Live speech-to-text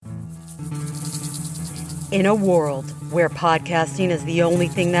In a world where podcasting is the only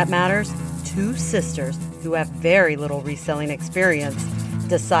thing that matters, two sisters who have very little reselling experience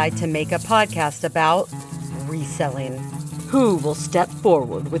decide to make a podcast about reselling. Who will step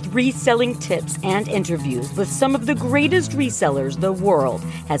forward with reselling tips and interviews with some of the greatest resellers the world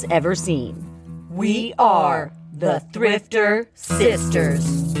has ever seen? We are the Thrifter Sisters.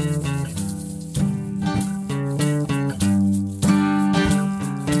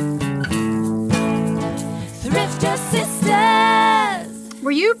 Thrifter Sisters!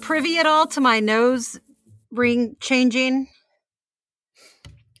 Were you privy at all to my nose ring changing?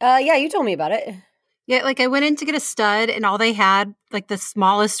 Yeah, you told me about it. Yeah, like I went in to get a stud and all they had, like the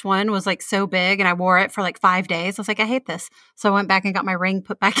smallest one was like so big and I wore it for like 5 days. I was like, I hate this. So I went back and got my ring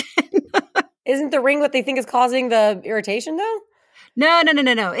put back in. Isn't the ring what they think is causing the irritation though? No.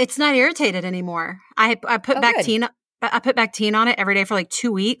 It's not irritated anymore. I put Bactine. I put Bactine on it every day for like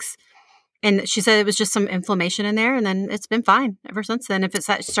 2 weeks. And she said it was just some inflammation in there, and then it's been fine ever since then. If it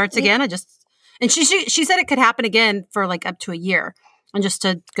starts again, and she said it could happen again for like up to a year, and just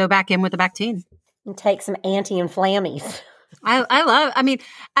to go back in with the Bactine And take some anti-inflammies. When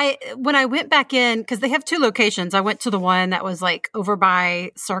I went back in, because they have 2 locations, I went to the one that was like over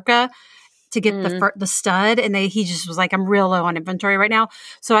by Circa to get the stud, and he just was like, I'm real low on inventory right now,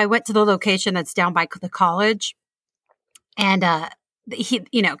 so I went to the location that's down by the college, and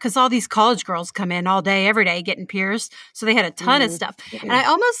because all these college girls come in all day, every day getting pierced. So they had a ton of stuff. And I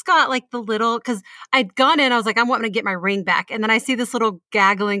almost got like the little, because I'd gone in, I was like, I want to get my ring back. And then I see this little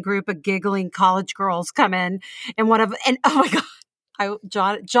gaggling group of giggling college girls come in. And oh my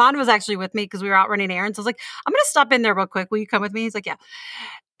God, John was actually with me because we were out running errands. I was like, I'm going to stop in there real quick. Will you come with me? He's like, yeah.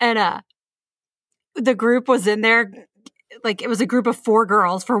 And the group was in there. Like it was a group of 4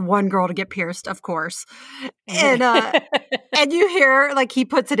 girls for one girl to get pierced, of course. And and you hear like he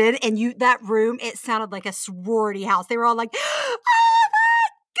puts it in, and that room, it sounded like a sorority house. They were all like, "Oh my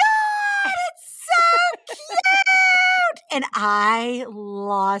God, it's so cute!" And I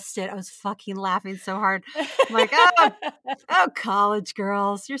lost it. I was fucking laughing so hard. I'm like, oh, college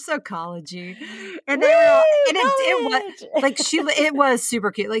girls, you're so collegey. And they were all, and it was super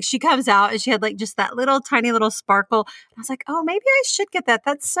cute. Like she comes out and she had like just that little tiny little sparkle. I was like, oh, maybe I should get that.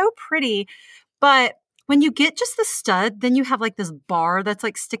 That's so pretty. But when you get just the stud, then you have like this bar that's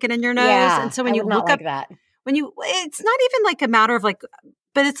like sticking in your nose. Yeah, and so when I you would look not up, like that. it's not even like a matter of like,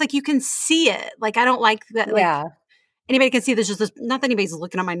 but it's like you can see it. Like I don't like that. Yeah. Like, anybody can see there's just this, not that anybody's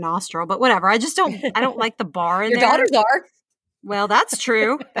looking at my nostril, but whatever. I don't like the bar in Your there. daughters are. Well, that's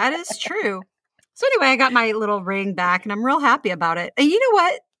true. That is true. So anyway, I got my little ring back and I'm real happy about it. And you know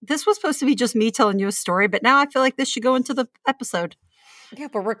what? This was supposed to be just me telling you a story, but now I feel like this should go into the episode. Yeah,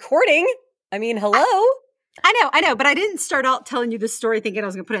 but recording. I mean, hello. I know, but I didn't start out telling you this story thinking I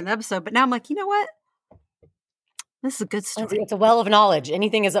was going to put it in the episode, but now I'm like, you know what? This is a good story. It's a well of knowledge.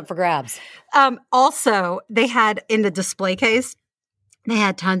 Anything is up for grabs. Also, they had in the display case, they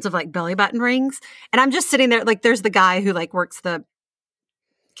had tons of like belly button rings. And I'm just sitting there, like there's the guy who like works the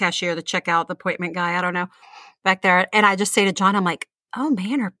cashier, the checkout, the appointment guy, I don't know, back there. And I just say to John, I'm like, oh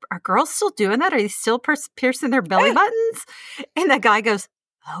man, are girls still doing that? Are they still piercing their belly buttons? And the guy goes,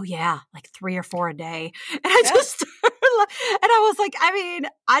 oh yeah, like 3 or 4 a day. And I just, and I was like, I mean,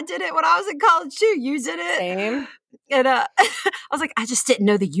 I did it when I was in college too. You did it. Same. And I was like, I just didn't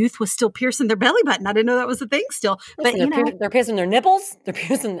know the youth was still piercing their belly button. I didn't know that was the thing still. Listen, but they're piercing their nipples. They're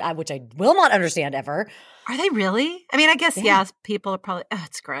piercing, which I will not understand ever. Are they really? I mean, I guess, yes, people are probably,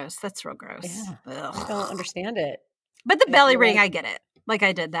 it's gross. That's real gross. Yeah. Ugh. I don't understand it. But the belly ring, I get it. Like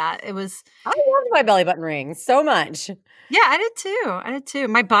I did that. It was. I loved my belly button ring so much. Yeah, I did too.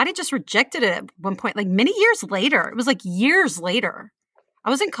 My body just rejected it at one point, like many years later. It was like years later. I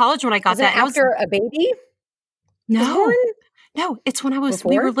was in college when I got that. After a baby? No, it's when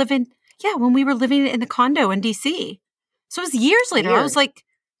we were living in the condo in DC. So it was years later. Weird. I was like,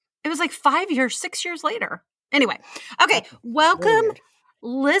 it was like 5 years, 6 years later. Anyway, okay. Welcome,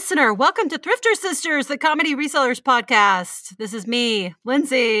 listener. Welcome to Thrifter Sisters, the Comedy Resellers Podcast. This is me,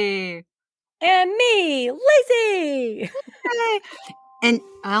 Lindsay. And me, Lacey. Hey. And,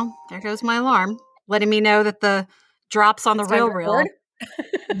 well, there goes my alarm, letting me know that the drops on the Real.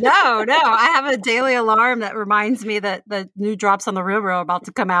 No, I have a daily alarm that reminds me that the new drops on the Real are about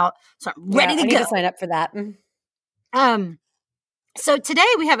to come out. So I'm ready to I go. need to sign up for that. So today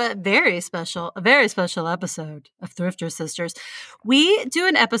we have a very special episode of Thrifter Sisters. We do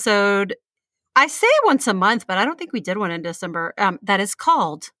an episode, I say once a month, but I don't think we did one in December, that is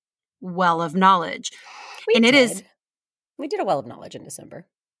called Well of Knowledge. We did a Well of Knowledge in December.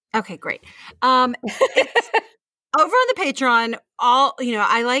 Okay, great. over on the Patreon,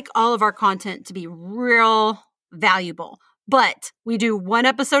 I like all of our content to be real valuable. But we do one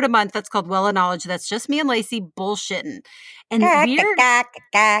episode a month that's called Well of Knowledge. That's just me and Lacey bullshitting. And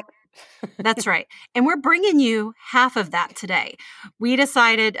that's right. And we're bringing you half of that today. We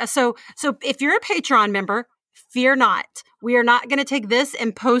decided, so if you're a Patreon member, fear not. We are not going to take this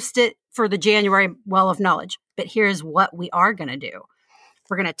and post it for the January Well of Knowledge. But here's what we are going to do.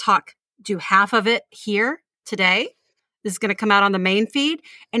 We're going to do half of it here today. This is going to come out on the main feed.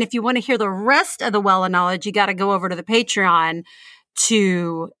 And if you want to hear the rest of the Well of Knowledge, you got to go over to the Patreon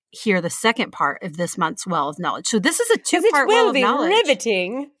to hear the second part of this month's Well of Knowledge. So this is a 2-part Well of Knowledge.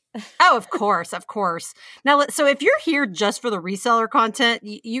 Riveting. Oh, of course. Now, so if you're here just for the reseller content,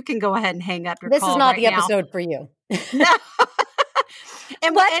 you can go ahead and hang up your call. This is not right the episode for you. No. I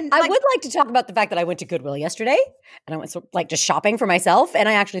would like to talk about the fact that I went to Goodwill yesterday and I went just shopping for myself, and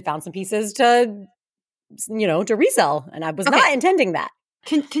I actually found some pieces to resell, and I was not intending that.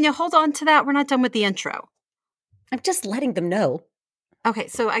 Can you hold on to that? We're not done with the intro. I'm just letting them know. Okay,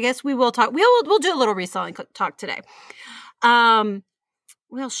 so I guess we will talk. We'll do a little reselling talk today.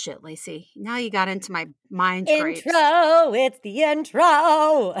 Well, shit, Lacey. Now you got into my mind grapes. Intro. It's the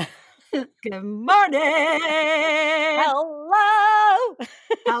intro. Good morning.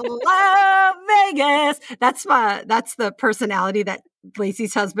 Hello, Vegas. That's the personality that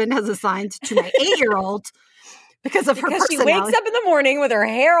Lacey's husband has assigned to my 8-year-old because her personality. She wakes up in the morning with her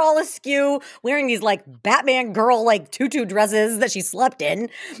hair all askew, wearing these Batman girl tutu dresses that she slept in.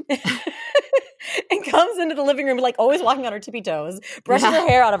 And comes into the living room always walking on her tippy toes, brushing her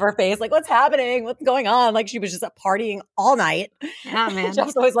hair out of her face, what's happening? What's going on? She was just partying all night. Yeah, man.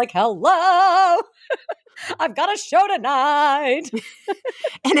 Jeff's always hello, I've got a show tonight.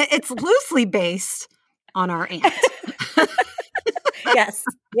 And it's loosely based on our aunt.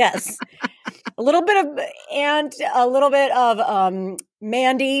 Yes. A little bit of Aunt, a little bit of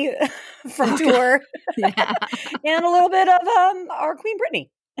Mandy from Tour. Yeah. And a little bit of our Queen Brittany.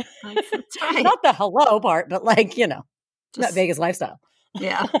 That's right. Not the hello part, but that Vegas lifestyle.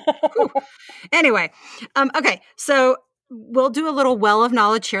 Yeah. Anyway, okay. So we'll do a little Well of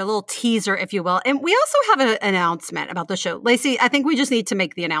Knowledge here, a little teaser, if you will. And we also have an announcement about the show. Lacey, I think we just need to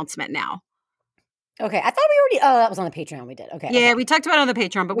make the announcement now. Okay. I thought we already, that was on the Patreon we did. Okay. Yeah, okay. We talked about it on the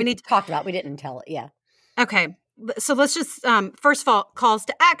Patreon, but we need to talk about, we didn't tell it. Yeah. Okay. So let's just, first of all, calls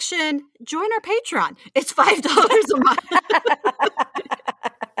to action. Join our Patreon. It's $5 a month.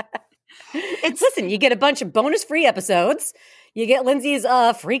 Listen, you get a bunch of bonus free episodes. You get Lindsay's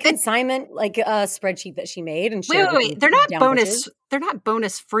free consignment spreadsheet that she made and shared. Wait. They're not bonus. They're not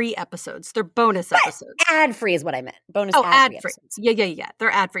bonus free episodes. They're bonus episodes. Ad free is what I meant. Bonus. Ad free. Yeah.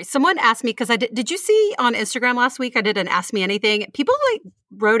 They're ad free. Someone asked me because I did. Did you see on Instagram last week? I did an Ask Me Anything. People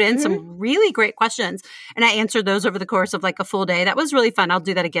wrote in some really great questions, and I answered those over the course of a full day. That was really fun. I'll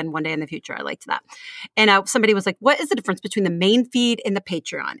do that again one day in the future. I liked that. And somebody was like, "What is the difference between the main feed and the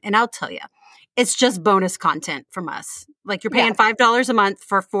Patreon?" And I'll tell you. It's just bonus content from us. You're paying $5 a month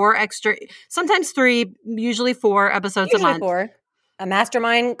for 4 extra, sometimes 3, usually 4 episodes a month. 4. A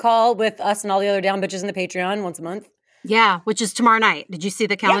mastermind call with us and all the other down bitches in the Patreon once a month. Yeah, which is tomorrow night. Did you see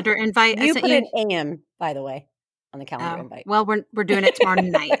the calendar invite? You put an AM, by the way, on the calendar invite. Well, we're doing it tomorrow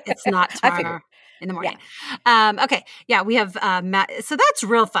night. It's not tomorrow in the morning. Yeah. Okay. Yeah, we have Matt. So that's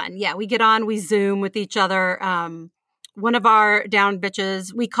real fun. Yeah, we get on, we Zoom with each other. One of our down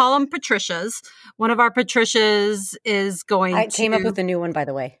bitches, we call them Patricias. One of our Patricias is going I came up with a new one, by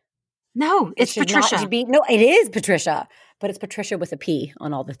the way. No, it's Patricia. No, it is Patricia, but it's Patricia with a P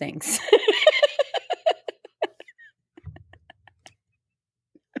on all the things.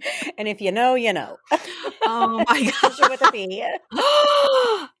 And if you know, you know. Oh, my God. Patricia with a P.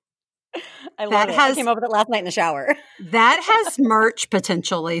 I love it. I came up with it last night in the shower. That has merch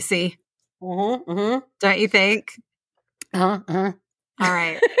potential, Lacey. Don't you think? All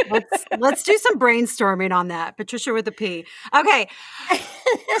right. Let's do some brainstorming on that. Patricia with a P. Okay.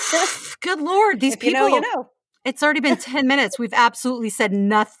 Good Lord. These people, you know. It's already been 10 minutes. We've absolutely said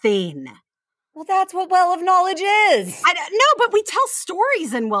nothing. Well, that's what Well of Knowledge is. No, but we tell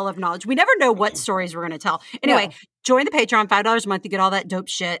stories in Well of Knowledge. We never know what stories we're going to tell. Anyway, join the Patreon, $5 a month. You get all that dope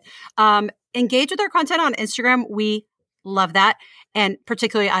shit. Engage with our content on Instagram. We love that. And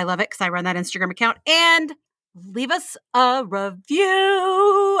particularly, I love it because I run that Instagram account. And leave us a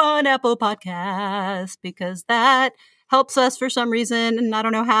review on Apple Podcasts because that helps us for some reason. And I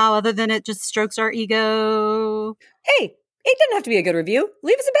don't know how, other than it just strokes our ego. Hey, it doesn't have to be a good review.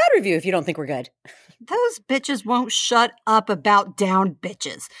 Leave us a bad review if you don't think we're good. Those bitches won't shut up about down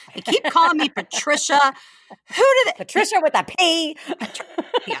bitches. They keep calling me Patricia. Who do they? Patricia with a P.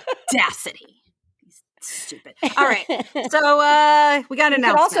 The audacity. These Stupid. All right. So we got an You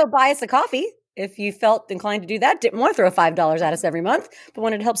could also buy us a coffee if you felt inclined to do that. Didn't want to throw $5 at us every month, but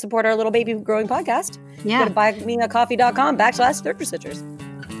wanted to help support our little baby growing podcast. Yeah. Go to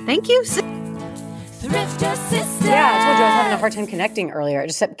buymeacoffee.com/thrifter. Thank you. Thrifter Sisters. Yeah, I told you I was having a hard time connecting earlier. It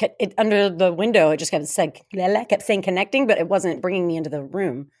just kept under the window. It just kept saying connecting, but it wasn't bringing me into the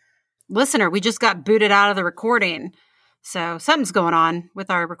room. Listener, we just got booted out of the recording. So something's going on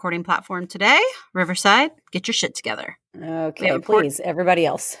with our recording platform today. Riverside, get your shit together. Okay, please, everybody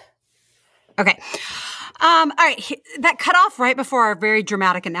else. Okay. All right. That cut off right before our very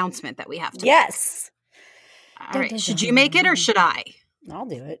dramatic announcement that we have to. Yes. All right. Should you make it or should I? I'll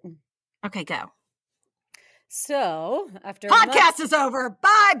do it. Okay, go. So after Podcast is over.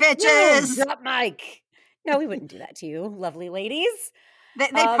 Bye, bitches. No, drop mic. No, we wouldn't do that to you, lovely ladies. They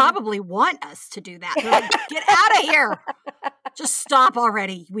probably want us to do that. They're like, get out of here. Just stop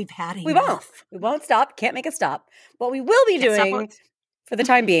already. We've had enough. We won't stop. Can't make us stop. What we will be doing for the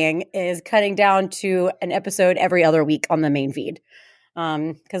time being is cutting down to an episode every other week on the main feed.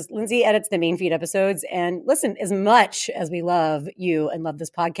 Because Lindsay edits the main feed episodes. And listen, as much as we love you and love this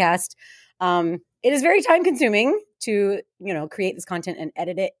podcast, it is very time consuming to, create this content and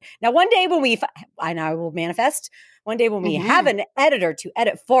edit it. Now, one day when I will manifest, one day when we have an editor to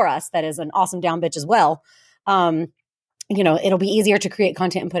edit for us, that is an awesome down bitch as well. It'll be easier to create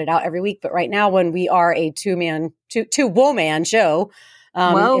content and put it out every week. But right now, when we are a two-woman show,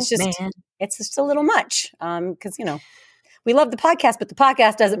 it's just a little much. Because, we love the podcast, but the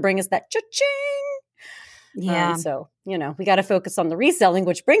podcast doesn't bring us that cha-ching. Yeah. So, we got to focus on the reselling,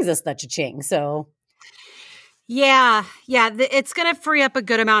 which brings us the cha-ching. So. Yeah. It's going to free up a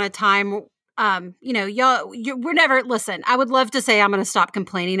good amount of time. We're never, listen, I would love to say I'm going to stop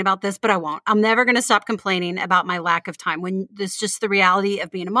complaining about this, but I won't. I'm never going to stop complaining about my lack of time. When it's just the reality of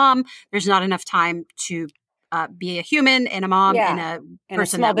being a mom, there's not enough time to be a human and a mom and a person, and a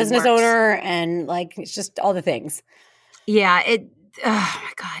small business owner, and it's just all the things. Yeah. Oh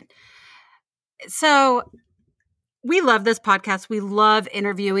my God. So we love this podcast. We love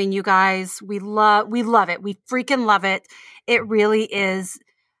interviewing you guys. We love it. We freaking love it. It really is.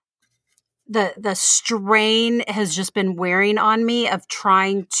 The strain has just been wearing on me of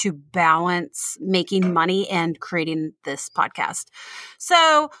trying to balance making money and creating this podcast.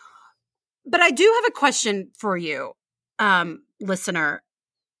 So, but I do have a question for you, listener.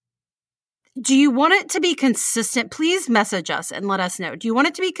 Do you want it to be consistent? Please message us and let us know. Do you want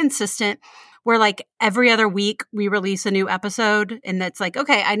it to be consistent where every other week we release a new episode and that's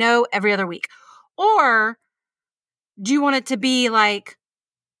okay, I know every other week? Or do you want it to be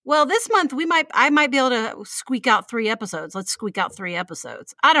well, this month I might be able to squeak out 3 episodes. Let's squeak out 3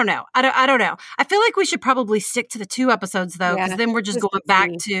 episodes. I don't know. I don't know. I feel like we should probably stick to the 2 episodes though, because then we're just going back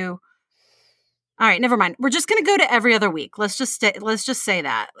to. All right, never mind. We're just going to go to every other week. Let's just say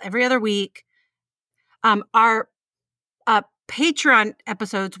that every other week. Our Patreon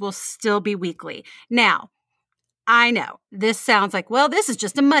episodes will still be weekly. Now, I know this sounds like, well, this is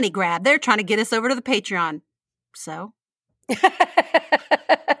just a money grab. They're trying to get us over to the Patreon. So.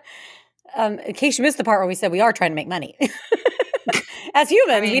 In case you missed the part where we said we are trying to make money. As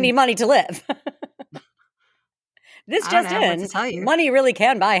humans, we need money to live. This just in, money really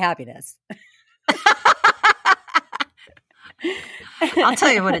can buy happiness. I'll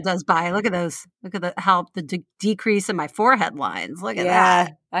tell you what it does buy. Look at those. Look at the decrease in my forehead lines. Look at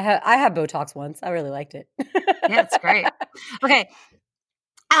that. I had Botox once. I really liked it. Yeah, it's great. Okay.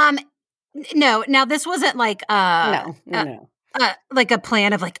 No. Now this wasn't no. Like a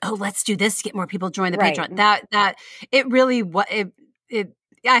plan of let's do this to get more people to join the Patreon. That it really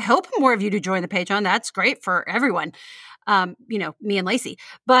I hope more of you to join the Patreon. That's great for everyone. Me and Lacey,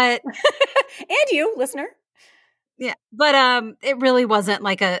 but and you, listener. Yeah, but it really wasn't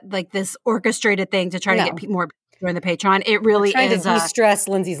this orchestrated thing to try to get more people to join the Patreon. It really is trying to de-stress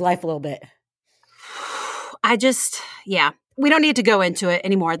Lindsay's life a little bit. We don't need to go into it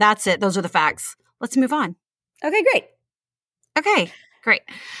anymore. That's it. Those are the facts. Let's move on. Okay, great. Okay, great.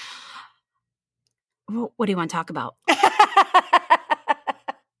 What do you want to talk about?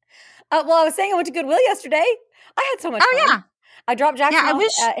 Well, I was saying I went to Goodwill yesterday. I had so much fun. Oh, yeah. I dropped Jackson off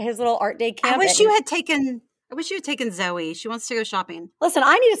at his little art day camp. I wish you had taken Zoe. She wants to go shopping. Listen,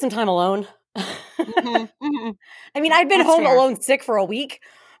 I needed some time alone. I mean, I'd been home alone sick for a week,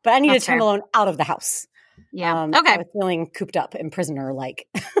 but I needed time alone out of the house. Yeah. Okay. I was feeling cooped up and prisoner-like.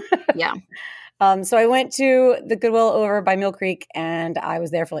 Yeah. So I went to the Goodwill over by Mill Creek, and I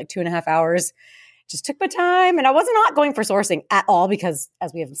was there for 2.5 hours. Just took my time, and I was not going for sourcing at all because,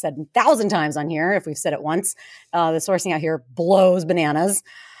 as we have said 1,000 times on here, if we've said it once, the sourcing out here blows bananas.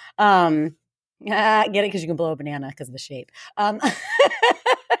 Get it? Because you can blow a banana because of the shape. I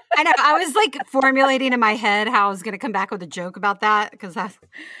know. I was like formulating in my head how I was going to come back with a joke about that because I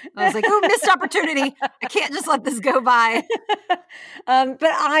was like, oh, missed opportunity. I can't just let this go by. But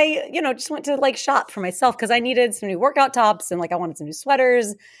I, just went to like shop for myself because I needed some new workout tops and like I wanted some new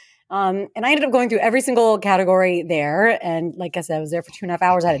sweaters. And I ended up going through every single category there. And like I said, I was there for 2.5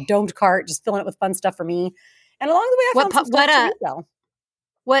 hours. I had a domed cart, just filling it with fun stuff for me. And along the way, I found some stuff to resell.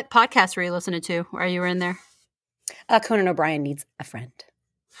 What podcast were you listening to while you were in there? Conan O'Brien Needs a Friend.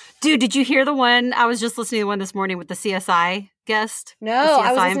 Dude, did you hear the one? I was just listening to one this morning with the CSI guest. No, the CSI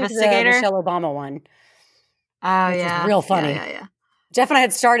I was listening investigator. to the Michelle Obama one. Oh, which yeah. is real funny. Yeah. Jeff and I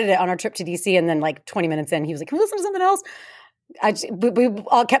had started it on our trip to DC, and then like 20 minutes in, he was like, "Can we listen to something else?" We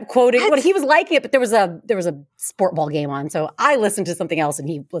all kept quoting what he was liking it, but there was a sport ball game on, so I listened to something else, and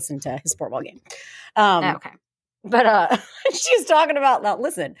he listened to his sport ball game. Okay. But she's talking about now.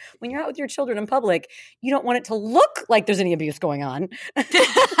 Listen, when you're out with your children in public, you don't want it to look like there's any abuse going on.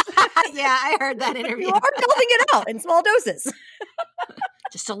 Yeah, I heard that interview. You are building it out in small doses.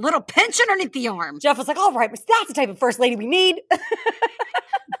 Just a little pinch underneath the arm. Jeff was like, "All right, that's the type of first lady we need."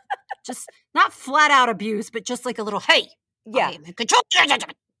 Just not flat out abuse, but just like a little, hey, Yeah. okay, control.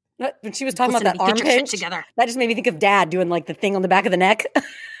 When she was talking Listen about to that me, arm get your shit pinch, together. that just made me think of Dad doing like the thing on the back of the neck.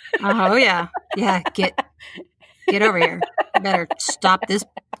 Oh yeah, yeah. Get over here. You better stop this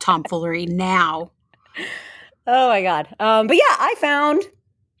tomfoolery now. Oh my God. But yeah, I found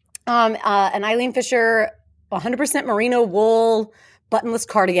an Eileen Fisher 100% merino wool buttonless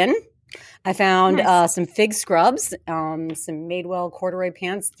cardigan. I found some fig scrubs, some Madewell corduroy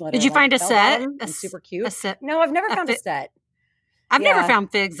pants. Did you find a set? Super cute. A set? No, I've never found a set. I've never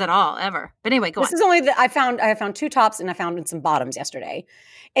found figs at all, ever. But anyway, go on. This is only I found 2 tops and I found some bottoms yesterday.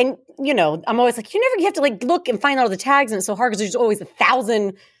 And, I'm always like, you have to like look and find all the tags, and it's so hard because there's always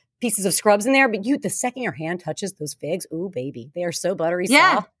 1,000 pieces of scrubs in there. But the second your hand touches those figs, ooh, baby, they are so buttery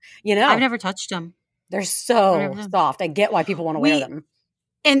soft. I've never touched them. They're so soft. I get why people want to wear them.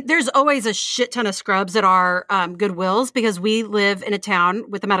 And there's always a shit ton of scrubs at our Goodwills because we live in a town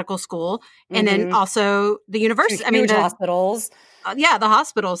with a medical school and then also the university. Huge hospitals. The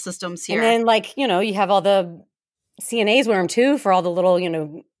hospital systems here. And then you have all the CNAs wear them too for all the little,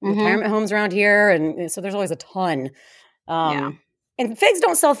 retirement homes around here. And so there's always a ton. And figs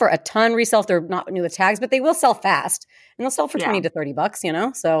don't sell for a ton resell if they're not new with tags, but they will sell fast. And they'll sell for $20 to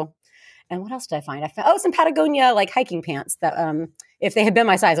 $30, So, and what else did I find? I found some Patagonia like hiking pants that if they had been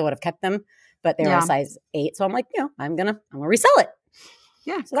my size, I would have kept them, but they were a size 8. So I'm like, I'm gonna resell it.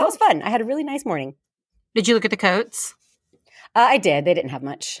 Yeah. So that was fun. I had a really nice morning. Did you look at the coats? I did. They didn't have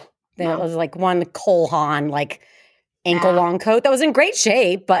much. There was like one Cole Haan like ankle long coat that was in great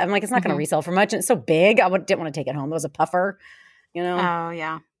shape, but I'm like, it's not going to resell for much. And it's so big. Didn't want to take it home. It was a puffer, Oh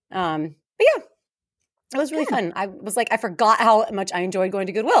yeah. But yeah, it was really fun. I was like, I forgot how much I enjoyed going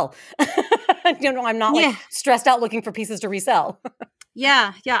to Goodwill. I'm not like stressed out looking for pieces to resell.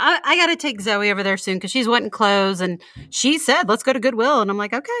 Yeah. I got to take Zoe over there soon because she's wanting clothes, and she said, "Let's go to Goodwill." And I'm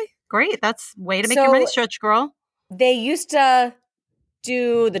like, "Okay, great. That's way to make your money stretch, girl." They used to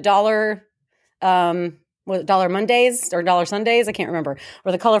do the $1 Mondays or $1 Sundays. I can't remember.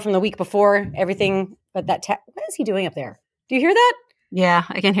 Or the color from the week before everything. But what is he doing up there? Do you hear that? Yeah,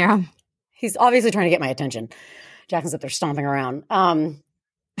 I can hear him. He's obviously trying to get my attention. Jackson's up there stomping around.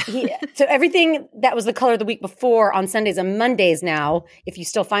 So everything that was the color the week before on Sundays and Mondays now, if you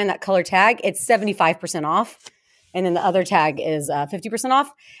still find that color tag, it's 75% off. And then the other tag is 50%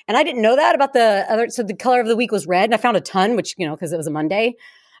 off. And I didn't know that about the other. So the color of the week was red. And I found a ton, which, because it was a Monday.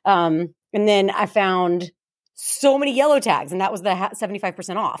 And then I found so many yellow tags, and that was the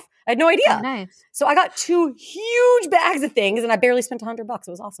 75% off. I had no idea. Oh, nice. So I got 2 huge bags of things, and I barely spent $100. It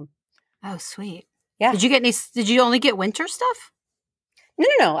was awesome. Oh, sweet. Yeah. Did you only get winter stuff?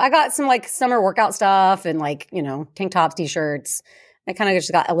 No. I got some like summer workout stuff and like, tank tops, t-shirts. I kind of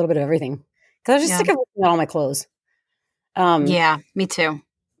just got a little bit of everything because I was just sick of looking at all my clothes. Yeah, me too.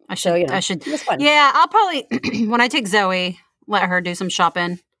 I should. It was fun. Yeah, I'll probably when I take Zoe, let her do some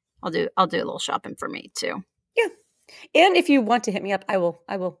shopping. I'll do a little shopping for me too. Yeah, and if you want to hit me up, I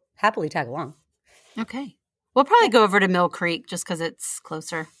will happily tag along. Okay, we'll probably go over to Mill Creek just because it's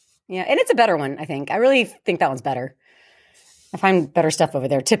closer. Yeah, and it's a better one. I think. I really think that one's better. I find better stuff over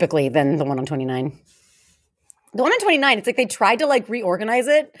there typically than the one on 29. The one on 29, it's like they tried to like reorganize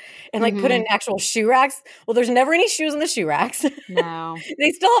it and like put in actual shoe racks. Well, there's never any shoes in the shoe racks. No.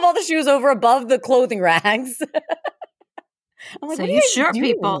 They still have all the shoes over above the clothing racks. I'm like, so what you short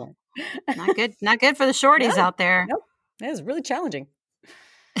people. Not good for the shorties out there. Nope. It is really challenging.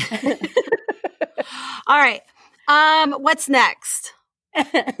 All right. What's next?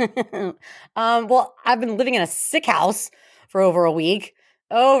 Well, I've been living in a sick house for over a week.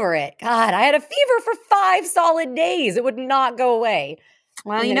 Over it. God, I had a fever for 5 solid days. It would not go away.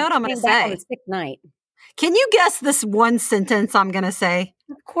 Well, And you then know it what I'm going to came back on say. the 6th night. Can you guess this one sentence I'm going to say?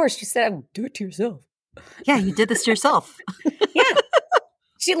 Of course, you said, do it to yourself. Yeah, you did this to yourself. Yeah.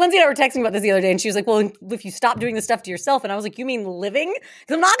 Lindsay and I were texting about this the other day, and she was like, well, if you stop doing this stuff to yourself. And I was like, you mean living?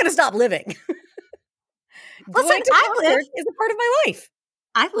 Because I'm not going to stop living. Listen, Going to I concerts live. is a part of my life.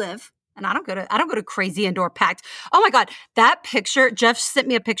 I live. And I don't go to crazy indoor packed. Oh my God. That picture, Jeff sent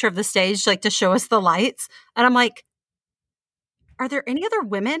me a picture of the stage, like to show us the lights. And I'm like, are there any other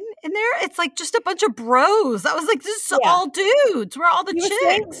women in there? It's like just a bunch of bros. I was like, this is all dudes. We're all the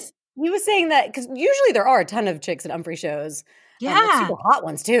chicks. He was saying that because usually there are a ton of chicks at Humphrey shows. Yeah. Like super hot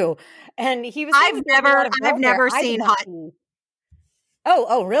ones too. And he was saying I've never seen hot.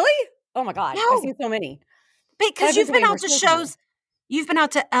 Oh, really? Oh my God. No. I've seen so many. Because you've been out to shows. You've been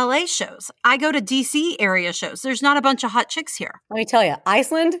out to LA shows. I go to DC area shows. There's not a bunch of hot chicks here. Let me tell you,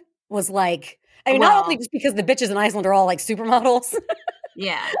 Iceland was like, I mean, not only just because the bitches in Iceland are all like supermodels.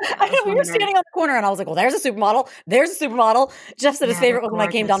 Yeah. We were standing on the corner and I was like, well, there's a supermodel. There's a supermodel. Jeff said his favorite was when I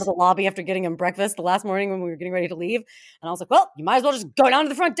came down to the lobby after getting him breakfast the last morning when we were getting ready to leave. And I was like, well, you might as well just go down to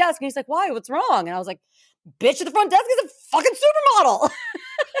the front desk. And he's like, why? What's wrong? And I was like, bitch at the front desk is a fucking supermodel.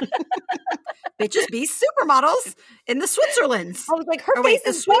 Bitches be supermodels in the Switzerlands. I was like, her face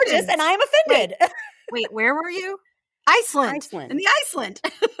is gorgeous and I am offended. Wait, where were you? Iceland. In the Iceland.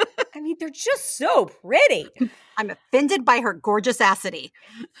 I mean, they're just so pretty. I'm offended by her gorgeous assity.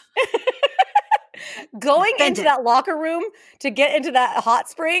 Going into that locker room to get into that hot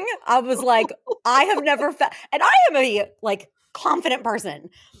spring, I was like, I have never felt, and I am a like confident person.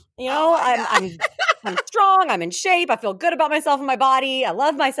 You know, I'm strong. I'm in shape. I feel good about myself and my body. I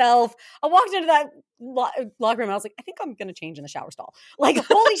love myself. I walked into that locker room. I was like, I think I'm going to change in the shower stall. Like,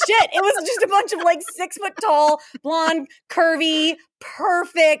 holy shit. It was just a bunch of like 6 foot tall, blonde, curvy,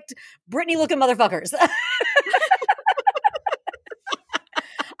 perfect, Britney looking motherfuckers.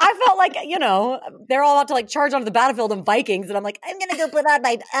 I felt like, you know, they're all about to like charge onto the battlefield in Vikings. And I'm like, I'm going to go put on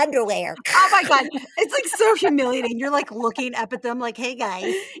my underwear. Oh my God. It's like so humiliating. You're like looking up at them like, hey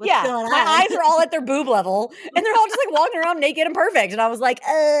guys. What's going on? My eyes are all at their boob level. And they're all just like walking around naked and perfect. And I was like,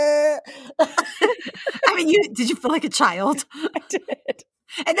 I mean, did you feel like a child? I did.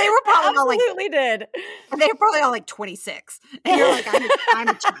 And they were probably all like, absolutely did. They were probably all like 26. And you're like, I'm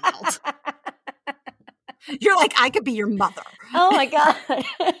a child. You're like, I could be your mother. Oh my God.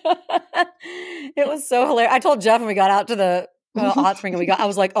 It was so hilarious. I told Jeff when we got out to the hot spring and I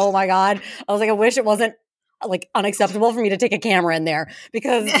was like, oh my God. I was like, I wish it wasn't like unacceptable for me to take a camera in there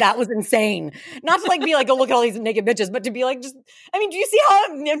because that was insane. Not to like be like, go look at all these naked bitches, but to be like, just, I mean, do you see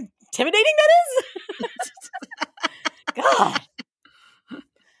how intimidating that is? God.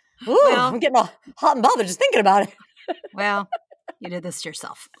 Ooh, well, I'm getting all hot and bothered just thinking about it. Well, you did this to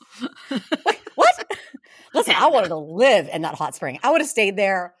yourself. What? Listen, I wanted to live in that hot spring. I would have stayed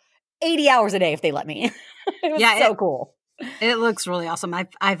there 80 hours a day if they let me. It was so cool. It looks really awesome.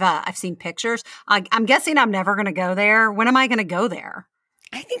 I've seen pictures. I'm guessing I'm never going to go there. When am I going to go there?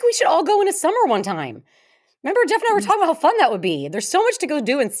 I think we should all go in a summer one time. Remember, Jeff and I were talking about how fun that would be. There's so much to go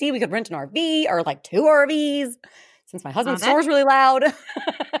do and see. We could rent an RV or like 2 RVs since my husband snores really loud.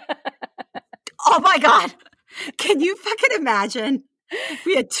 Oh my God. Can you fucking imagine?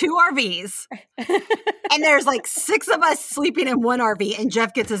 We had 2 RVs and there's like 6 of us sleeping in one RV and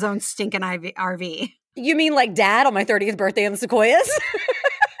Jeff gets his own stinking RV. You mean like Dad on my 30th birthday in the Sequoias?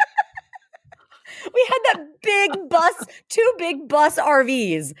 We had that big bus, 2 big bus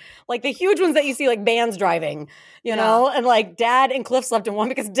RVs, like the huge ones that you see like bands driving, you know? And like Dad and Cliff slept in one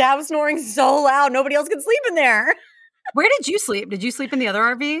because Dad was snoring so loud. Nobody else could sleep in there. Where did you sleep? Did you sleep in the other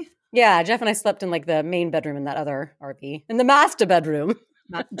RV? Yeah, Jeff and I slept in like the main bedroom in that other RV, in the master bedroom.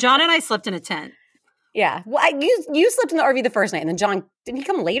 John and I slept in a tent. Yeah. Well, you slept in the RV the first night, and then John, didn't he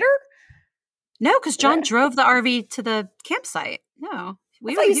come later? No, because John drove the RV to the campsite. No.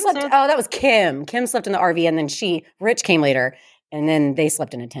 That was Kim. Kim slept in the RV, and then Rich came later, and then they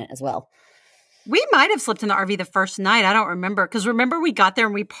slept in a tent as well. We might have slept in the RV the first night. I don't remember. Because remember we got there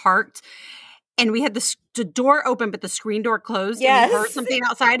and we parked and we had the door open, but the screen door closed. Yes. And we heard something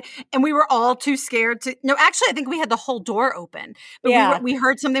outside and we were all too scared to. No, actually, I think we had the whole door open. But we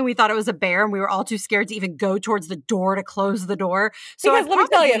heard something. We thought it was a bear and we were all too scared to even go towards the door to close the door. So because let me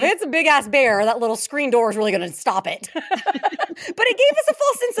tell you, if it's a big ass bear, that little screen door is really going to stop it. But it gave us a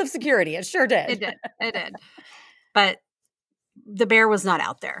false sense of security. It sure did. It did. But the bear was not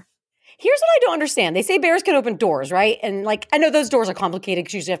out there. Here's what I don't understand. They say bears can open doors, right? And like, I know those doors are complicated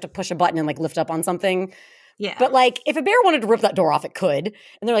because you usually have to push a button and like lift up on something. Yeah. But like, if a bear wanted to rip that door off, it could.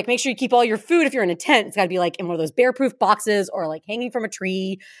 And they're like, make sure you keep all your food. If you're in a tent, it's got to be like in one of those bear-proof boxes or like hanging from a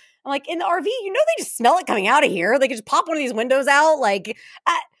tree. I'm like, in the RV, they just smell it coming out of here. They could just pop one of these windows out. Like,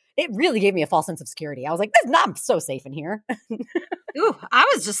 it really gave me a false sense of security. I was like, I'm so safe in here. Ooh, I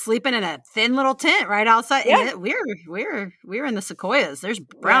was just sleeping in a thin little tent right outside. Yeah. We're in the sequoias. There's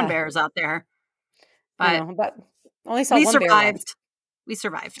brown bears out there. But only saw we one bear once. survived. We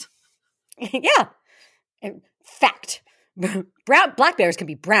survived. Yeah. And fact. Black bears can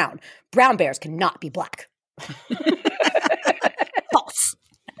be brown. Brown bears cannot be black. False.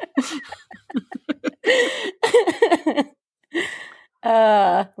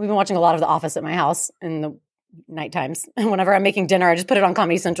 We've been watching a lot of The Office at my house in the night times. Whenever I'm making dinner, I just put it on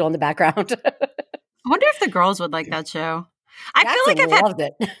Comedy Central in the background. I wonder if the girls would like that show. I feel Jackson like loved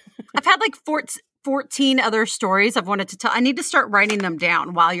it. I've had like 14 other stories I've wanted to tell. I need to start writing them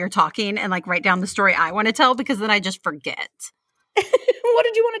down while you're talking and like write down the story I want to tell because then I just forget. What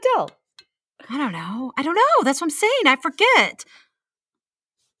did you want to tell? I don't know. That's what I'm saying. I forget.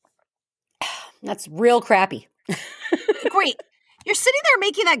 That's real crappy. Great. You're sitting there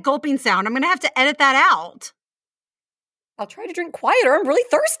making that gulping sound. I'm going to have to edit that out. I'll try to drink quieter. I'm really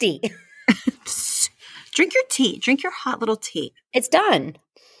thirsty. Drink your tea. Drink your hot little tea. It's done.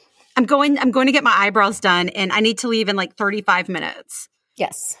 I'm going to get my eyebrows done and I need to leave in like 35 minutes.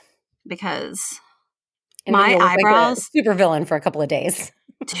 Yes. Because And my then you'll look eyebrows, like a super villain for a couple of days.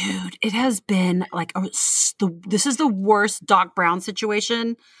 dude, it has been like this is the worst Doc Brown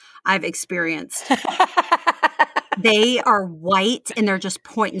situation I've experienced. They are white and they're just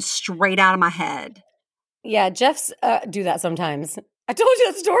pointing straight out of my head. Yeah, Jeff's do that sometimes. I told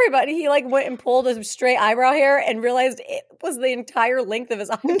you that story about it. He like went and pulled a straight eyebrow hair and realized it was the entire length of his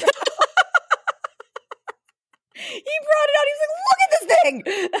eyebrow. He brought it out. He was like, "Look at this thing."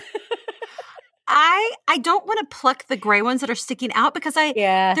 I don't want to pluck the gray ones that are sticking out because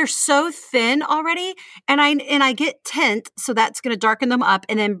they're so thin already, and I get tint, so that's going to darken them up,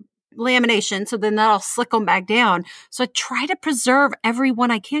 and then lamination, so then that'll slick them back down. So I try to preserve every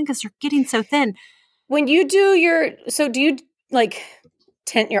one I can because they're getting so thin. When you do do you like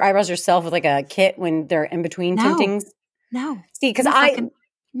tint your eyebrows yourself with like a kit when they're in between tintings? No. See, because I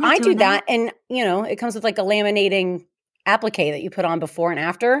do that, and it comes with like a laminating applique that you put on before and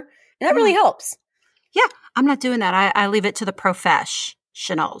after, and that really helps. Yeah, I'm not doing that. I leave it to the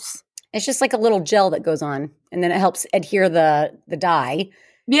professionals. It's just like a little gel that goes on, and then it helps adhere the dye.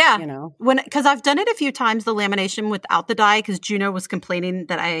 Yeah, because I've done it a few times, the lamination without the dye, because Juno was complaining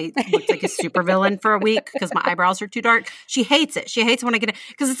that I looked like a supervillain for a week because my eyebrows are too dark. She hates it. She hates when I get it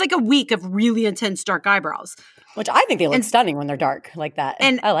because it's like a week of really intense dark eyebrows. Which I think they look stunning when they're dark like that.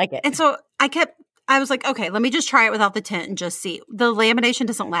 And I like it. And so I was like, okay, let me just try it without the tint and just see. The lamination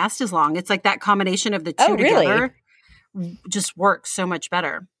doesn't last as long. It's like that combination of the two together just works so much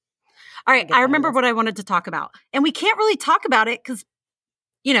better. All right, I remember what I wanted to talk about. And we can't really talk about it because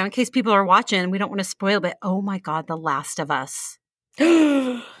in case people are watching, we don't want to spoil it. Oh my God, The Last of Us. Have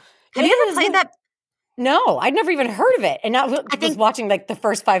you ever played that? No, I'd never even heard of it. And I was watching like the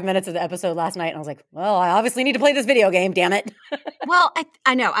first 5 minutes of the episode last night, and I was like, well, I obviously need to play this video game, damn it. Well,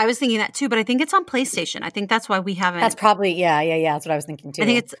 I know. I was thinking that too, but I think it's on PlayStation. I think that's why we haven't. That's probably, yeah. That's what I was thinking too. I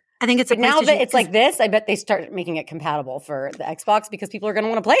think it's but now that it's like this, I bet they start making it compatible for the Xbox because people are going to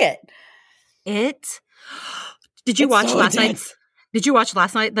want to play it. Did you watch last night's? Did you watch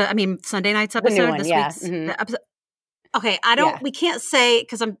last night? Sunday night's episode. The new one, this yeah. week's the episode. Okay, I don't. Yeah. We can't say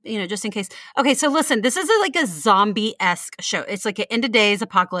because I'm, just in case. Okay, so listen, this is like a zombie-esque show. It's like an end of days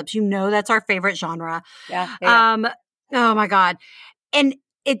apocalypse. That's our favorite genre. Yeah. Oh my God, and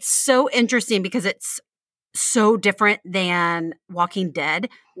it's so interesting because it's so different than Walking Dead.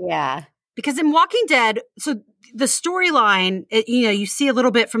 Yeah. Because in Walking Dead, so the storyline, you see a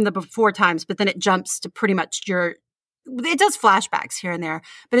little bit from the before times, but then it jumps to pretty much it does flashbacks here and there,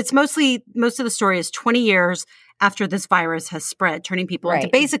 but it's most of the story is 20 years after this virus has spread, turning people into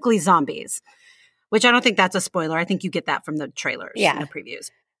basically zombies, which I don't think that's a spoiler. I think you get that from the trailers and the previews.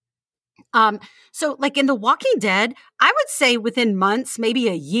 So like in The Walking Dead, I would say within months, maybe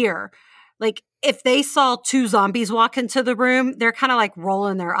a year, like if they saw two zombies walk into the room, they're kind of like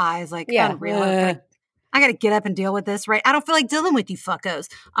rolling their eyes like, unreal. I got to get up and deal with this, right? I don't feel like dealing with you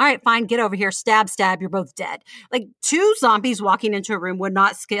fuckos. All right, fine. Get over here. Stab, you're both dead. Like two zombies walking into a room would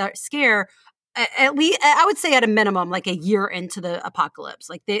not scare at least, I would say at a minimum, like a year into the apocalypse.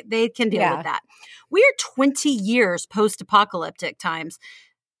 Like they can deal with that. We are 20 years post-apocalyptic times.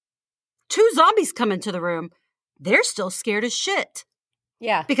 Two zombies come into the room. They're still scared as shit.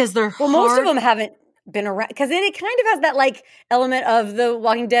 Yeah. Because they're most of them haven't been around because it kind of has that like element of The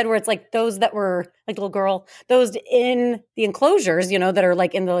Walking Dead where it's like those that were like the little girl, those in the enclosures, that are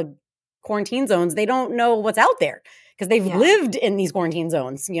like in the quarantine zones, they don't know what's out there because they've lived in these quarantine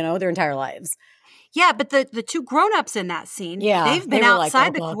zones, their entire lives. Yeah, but the two grown-ups in that scene, they've been they were like, outside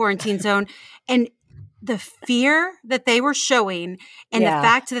 "Oh, the God." quarantine zone, and the fear that they were showing and the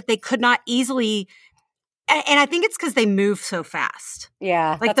fact that they could not easily and I think it's because they move so fast.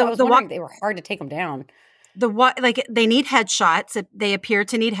 Yeah, Like I was wondering, they were hard to take them down. Like they need headshots. They appear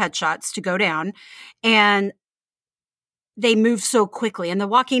to need headshots to go down, and they move so quickly. And The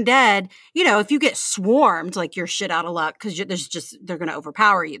Walking Dead, if you get swarmed, like you're shit out of luck because they're going to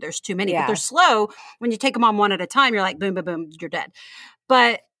overpower you. There's too many, but they're slow. When you take them on one at a time, you're like boom, boom, boom, you're dead.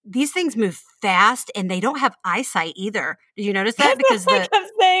 But these things move fast, and they don't have eyesight either. Did you notice that? Because like I'm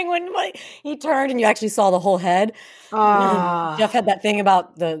saying, when he turned and you actually saw the whole head. Jeff had that thing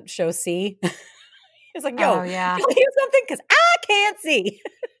about the show C. He's like, "Yo, you something because I can't see."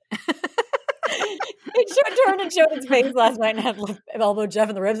 It turned and showed its face last night, and I had elbowed Jeff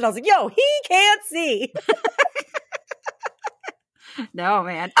in the ribs, and I was like, "Yo, he can't see." No,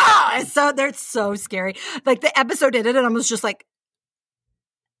 man. They're so scary. Like the episode ended, and I was just like,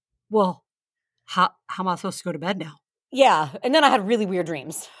 well, how am I supposed to go to bed now? Yeah. And then I had really weird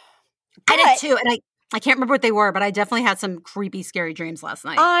dreams. I did too. And I can't remember what they were, but I definitely had some creepy, scary dreams last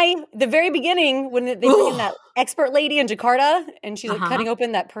night. The very beginning, when they bring in that expert lady in Jakarta, and she's like cutting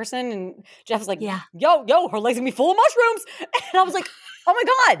open that person, and Jeff was like, yo, her legs gonna be full of mushrooms. And I was like, oh my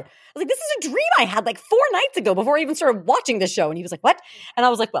God. I was like, this is a dream I had like 4 nights ago before I even started watching this show. And he was like, what? And I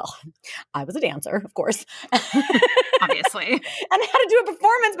was like, well, I was a dancer, of course. Obviously. And I had to do a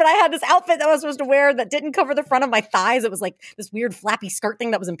performance, but I had this outfit that I was supposed to wear that didn't cover the front of my thighs. It was like this weird flappy skirt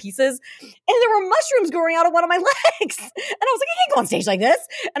thing that was in pieces. And there were mushrooms growing out of one of my legs. And I was like, I can't go on stage like this.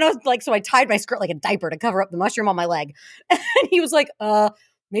 And I was like, so I tied my skirt like a diaper to cover up the mushroom on my leg. And he was like,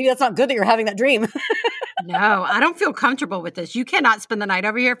 maybe that's not good that you're having that dream. No, I don't feel comfortable with this. You cannot spend the night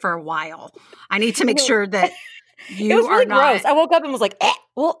over here for a while. I need to make sure that you it was really are not. gross. I woke up and was like,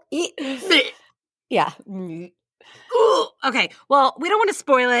 yeah. Okay. Well, we don't want to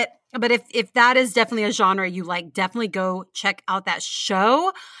spoil it, but if that is definitely a genre you like, definitely go check out that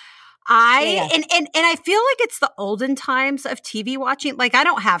show. And I feel like it's the olden times of TV watching. Like I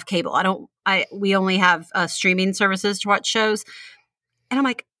don't have cable. We only have streaming services to watch shows. And I'm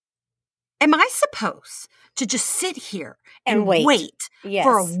like, am I supposed to just sit here and wait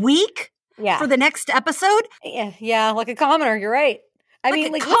for a week for the next episode? Yeah, like a commoner. You're right. I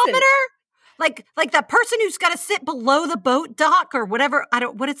mean, like commoner, like that person who's got to sit below the boat dock or whatever.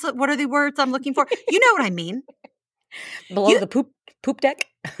 What are the words I'm looking for? You know what I mean? Below the poop deck.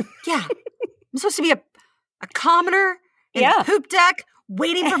 Yeah, I'm supposed to be a commoner in the poop deck,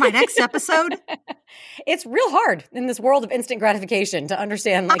 waiting for my next episode. It's real hard in this world of instant gratification to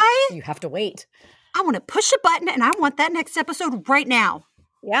understand, like, you have to wait. I want to push a button and I want that next episode right now.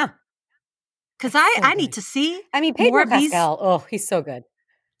 Yeah. Because I need to see Pedro Pascal. Oh, he's so good.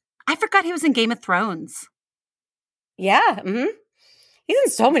 I forgot he was in Game of Thrones. Yeah. Mm-hmm. He's in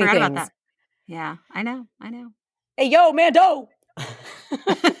so many things. About that. Yeah, I know. Hey, yo, Mando.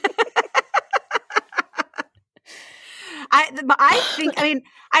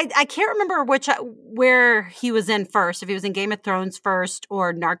 I can't remember where he was in first, if he was in Game of Thrones first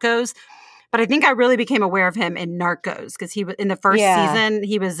or Narcos, but I think I really became aware of him in Narcos because he was in the first season.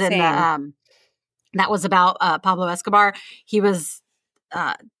 He was in that was about Pablo Escobar. He was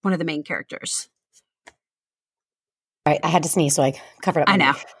one of the main characters. Right, I had to sneeze, so I covered up.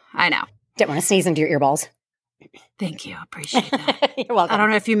 I know. Didn't want to sneeze into your earballs. Thank you. I appreciate that. You're welcome. I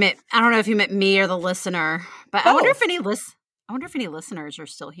don't know if you meant me or the listener, but I wonder if any listeners are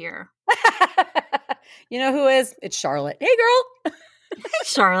still here. You know who is? It's Charlotte. Hey, girl. Hey,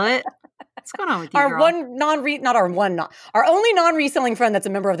 Charlotte. What's going on with you, our girl? Our only non-reselling friend that's a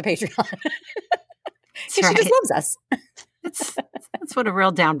member of the Patreon. She just loves us. That's what a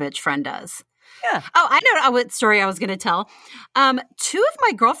real down bitch friend does. Yeah. Oh, I know what story I was going to tell. 2 of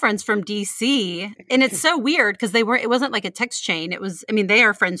my girlfriends from DC, and it's so weird because it wasn't like a text chain. It was, they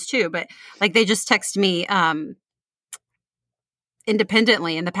are friends too, but like they just text me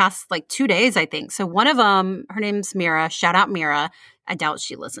independently in the past like 2 days, I think. So one of them, her name's Mira. Shout out Mira. I doubt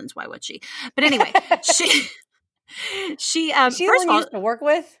she listens. Why would she? But anyway, she she's the one you used to work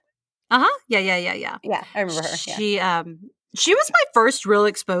with. Yeah. Yeah, I remember her. She was my first real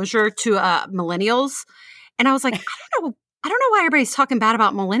exposure to millennials, and I was like, I don't know why everybody's talking bad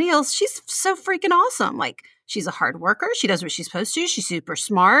about millennials. She's so freaking awesome. Like, she's a hard worker. She does what she's supposed to. She's super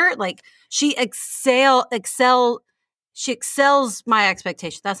smart. Like, she excels my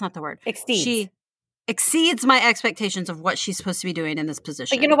expectation. That's not the word. Exceeds. She exceeds my expectations of what she's supposed to be doing in this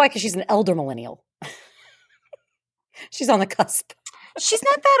position. But you know why? Because she's an elder millennial. She's on the cusp. She's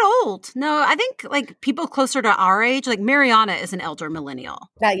not that old. No, I think like people closer to our age, like Mariana is an elder millennial.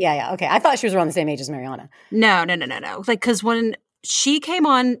 Yeah. Okay. I thought she was around the same age as Mariana. No. Like, because when she came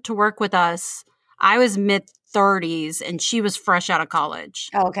on to work with us, I was mid-30s and she was fresh out of college.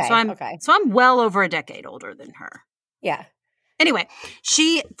 Oh, okay. So I'm well over a decade older than her. Yeah. Anyway,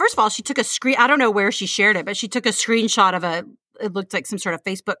 first of all, she took a screen. I don't know where she shared it, but she took a screenshot of it looked like some sort of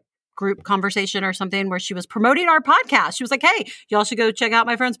Facebook group conversation or something where she was promoting our podcast. She was like, hey, y'all should go check out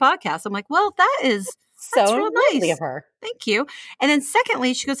my friend's podcast. I'm like, well, that's so real lovely nice of her. Thank you. And then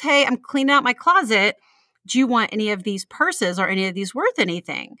secondly, she goes, hey, I'm cleaning out my closet. Do you want any of these purses? Or any of these worth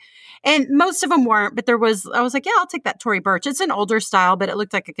anything? And most of them weren't, but I was like, yeah, I'll take that Tory Burch. It's an older style, but it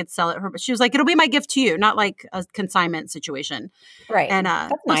looked like I could sell it her. But she was like, it'll be my gift to you, not like a consignment situation. Right. And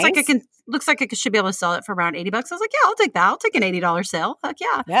looks like I should be able to sell it for around $80. I was like, yeah, I'll take that. I'll take an $80 sale. Heck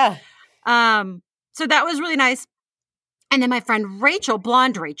yeah. Yeah. So that was really nice. And then my friend Rachel,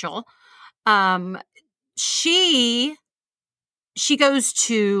 blonde Rachel, she goes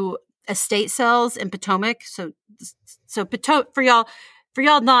to estate sales in Potomac. So for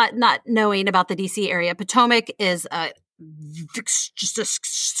y'all not knowing about the DC area, Potomac is just a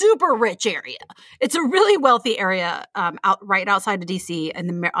super rich area. It's a really wealthy area right outside of DC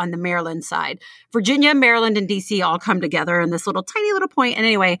and on the Maryland side. Virginia, Maryland, and DC all come together in this tiny little point. And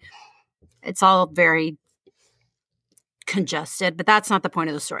anyway, it's all very congested, but that's not the point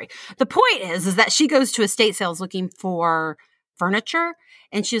of the story. The point is that she goes to estate sales looking for furniture.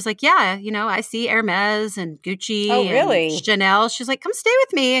 And she was like, yeah, I see Hermes and Gucci and Chanel. She's like, come stay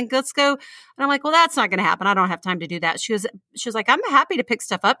with me and let's go. And I'm like, well, that's not going to happen. I don't have time to do that. She was like, I'm happy to pick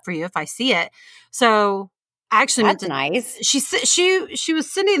stuff up for you if I see it. So I actually that's nice. She was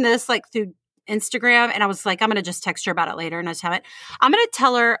sending this like through Instagram, and I was like, I'm going to just text her about it later, and I just haven't. I'm going to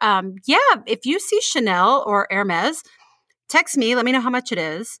tell her, yeah, if you see Chanel or Hermes, text me. Let me know how much it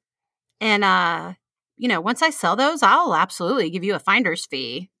is. And, once I sell those, I'll absolutely give you a finder's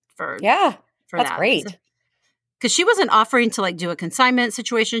fee for that's that. Great. Because she wasn't offering to like do a consignment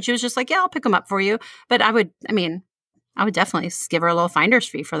situation. She was just like, yeah, I'll pick them up for you. But I would definitely give her a little finder's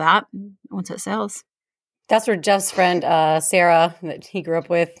fee for that once it sells. That's where Jeff's friend, Sarah, that he grew up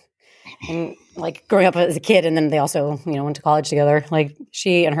with, and like growing up as a kid. And then they also, went to college together. Like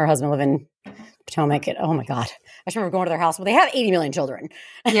she and her husband live in Potomac. And oh my God. I just remember going to their house. Well, they have 80 million children.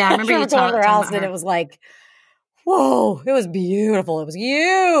 Yeah, I remember you going to their house and it was like, whoa, it was beautiful. It was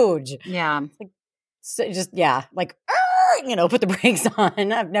huge. Yeah. So just, put the brakes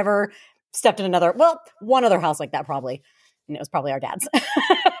on. I've never stepped in one other house like that probably. And it was probably our dad's.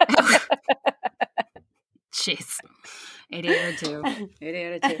 Jeez.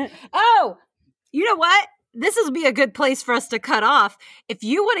 8802. Oh, you know what? This will be a good place for us to cut off. If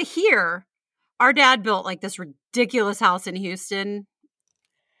you want to hear, our dad built like this ridiculous house in Houston.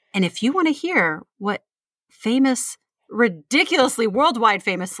 And if you want to hear what famous, ridiculously worldwide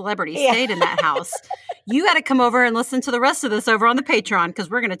famous celebrities stayed in that house, you got to come over and listen to the rest of this over on the Patreon, because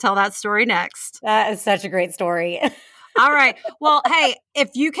we're going to tell that story next. That is such a great story. All right. Well, hey, if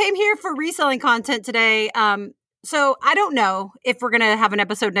you came here for reselling content today, so I don't know if we're going to have an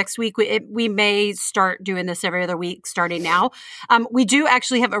episode next week. We may start doing this every other week starting now. We do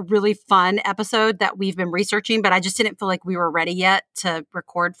actually have a really fun episode that we've been researching, but I just didn't feel like we were ready yet to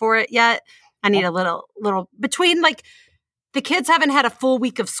record for it yet. I need a little between like the kids haven't had a full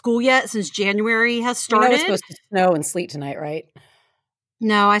week of school yet since January has started. It's supposed to snow and sleet tonight, right?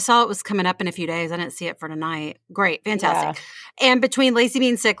 No, I saw it was coming up in a few days. I didn't see it for tonight. Great. Fantastic. Yeah. And between Lacey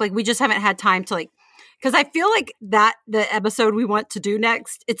being sick, like we just haven't had time to like, because I feel like that the episode we want to do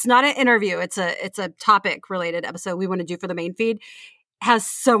next, it's not an interview. It's a topic related episode we want to do for the main feed. Has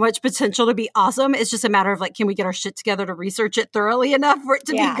so much potential to be awesome. It's just a matter of like, can we get our shit together to research it thoroughly enough for it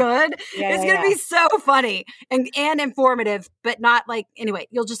to be good? It's going to be so funny and informative, but not like, anyway,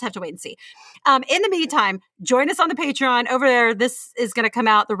 you'll just have to wait and see. In the meantime, join us on the Patreon over there. This is going to come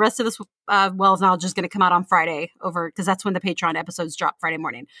out. The rest of this, is now just going to come out on Friday because that's when the Patreon episodes drop Friday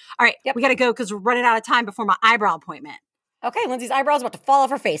morning. All right. We got to go because we're running out of time before my eyebrow appointment. Okay, Lindsay's eyebrows about to fall off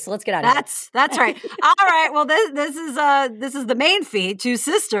her face, so let's get out of here. That's right. All right. Well, this is the main feed, Two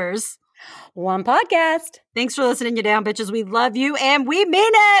Sisters, One Podcast. Thanks for listening, you damn bitches. We love you, and we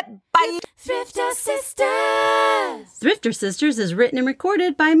mean it. Bye. Thrifter Sisters. Thrifter Sisters is written and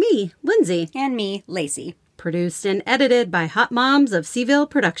recorded by me, Lindsay. And me, Lacey. Produced and edited by Hot Moms of Seaville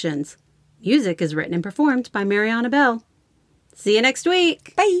Productions. Music is written and performed by Mariana Bell. See you next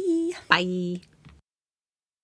week. Bye. Bye.